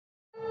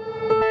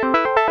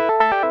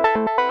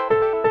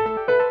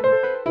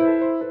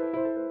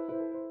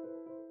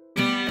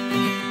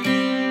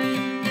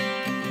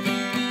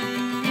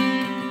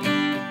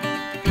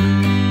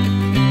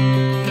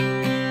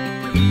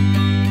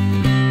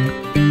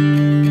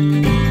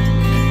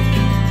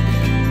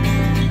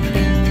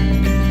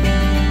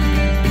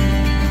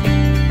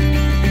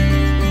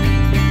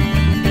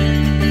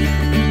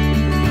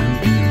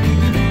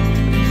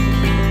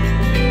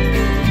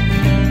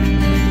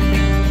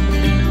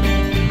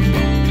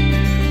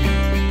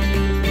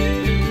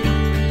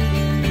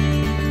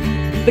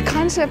The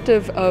concept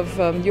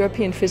of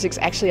European physics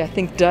actually, I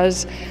think,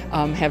 does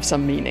have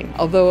some meaning.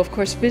 Although, of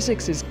course,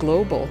 physics is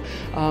global.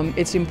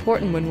 It's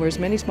important when we're as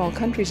many small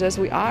countries as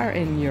we are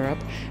in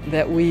Europe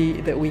that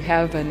we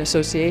have an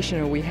association,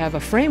 or we have a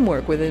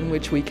framework within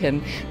which we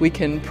can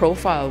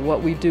profile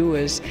what we do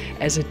as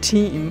a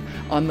team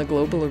on the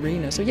global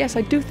arena. So yes,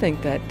 I do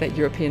think that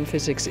European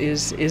physics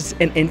is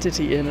an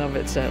entity in and of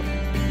itself.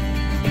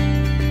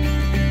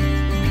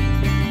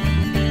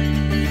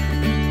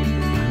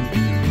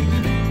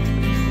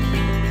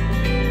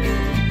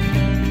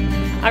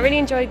 I really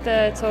enjoyed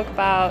the talk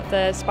about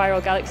the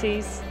spiral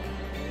galaxies.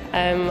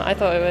 I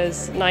thought it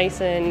was nice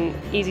and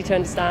easy to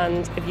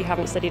understand if you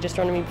haven't studied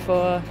astronomy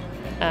before.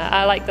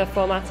 I liked the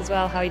format as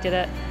well, how he did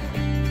it.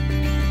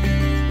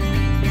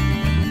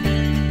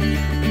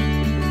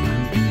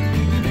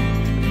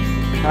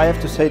 I have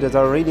to say that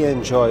I really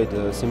enjoyed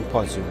the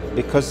symposium,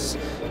 because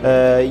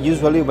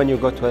usually when you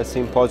go to a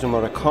symposium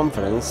or a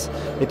conference,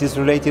 it is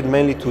related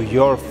mainly to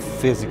your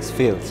physics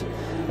field.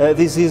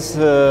 This is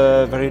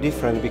very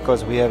different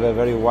because we have a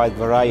very wide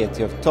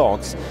variety of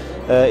talks.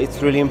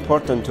 It's really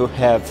important to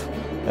have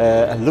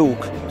a look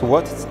to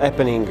what's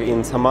happening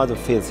in some other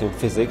fields in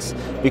physics,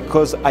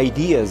 because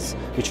ideas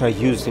which are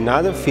used in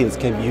other fields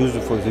can be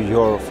useful to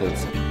your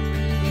fields.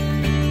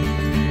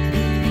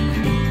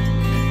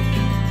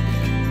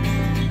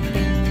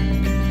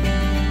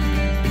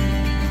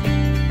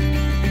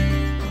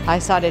 I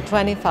started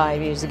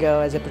 25 years ago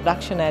as a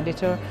production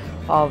editor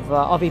of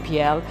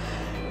EPL.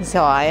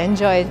 So I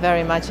enjoy it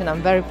very much and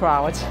I'm very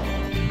proud.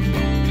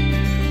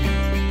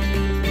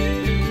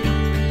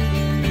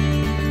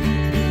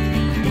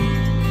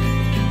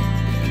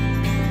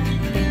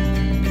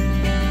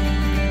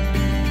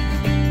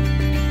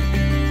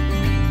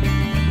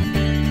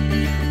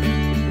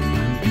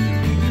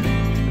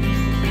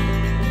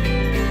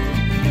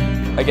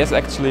 I guess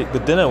actually the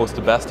dinner was the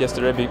best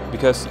yesterday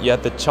because you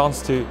had the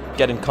chance to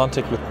get in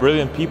contact with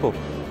brilliant people.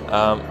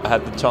 I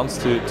had the chance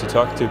to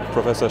talk to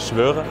Professor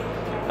Schwörer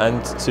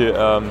and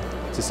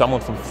to someone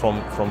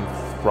from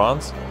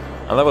France,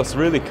 and that was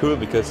really cool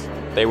because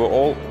they were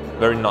all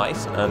very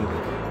nice, and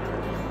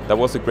that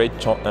was a great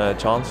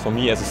chance for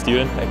me as a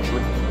student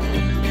actually.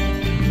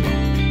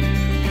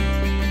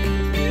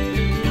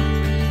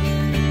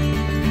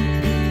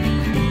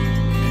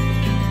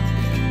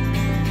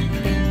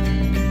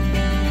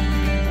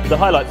 The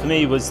highlight for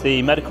me was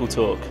the medical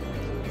talk,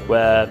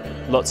 where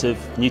lots of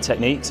new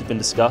techniques have been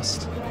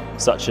discussed,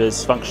 such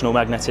as functional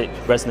magnetic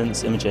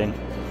resonance imaging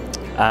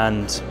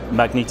and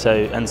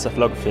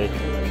magnetoencephalography.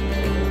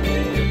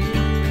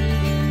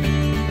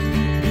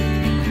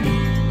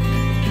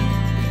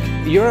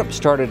 Europe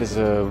started as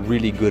a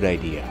really good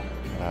idea.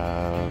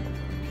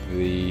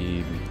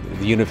 The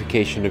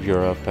unification of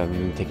Europe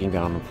and taking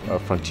down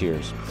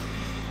frontiers.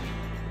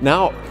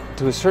 Now,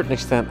 to a certain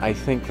extent, I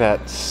think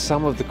that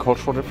some of the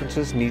cultural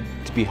differences need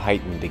to be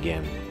heightened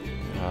again.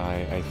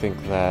 I think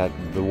that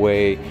the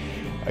way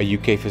a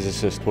UK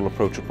physicist will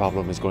approach a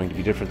problem is going to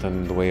be different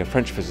than the way a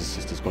French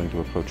physicist is going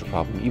to approach a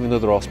problem, even though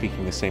they're all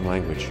speaking the same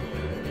language.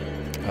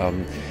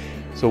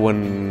 So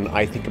when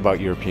I think about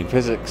European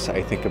physics,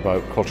 I think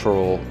about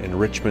cultural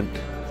enrichment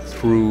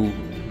through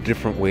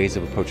different ways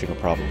of approaching a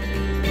problem.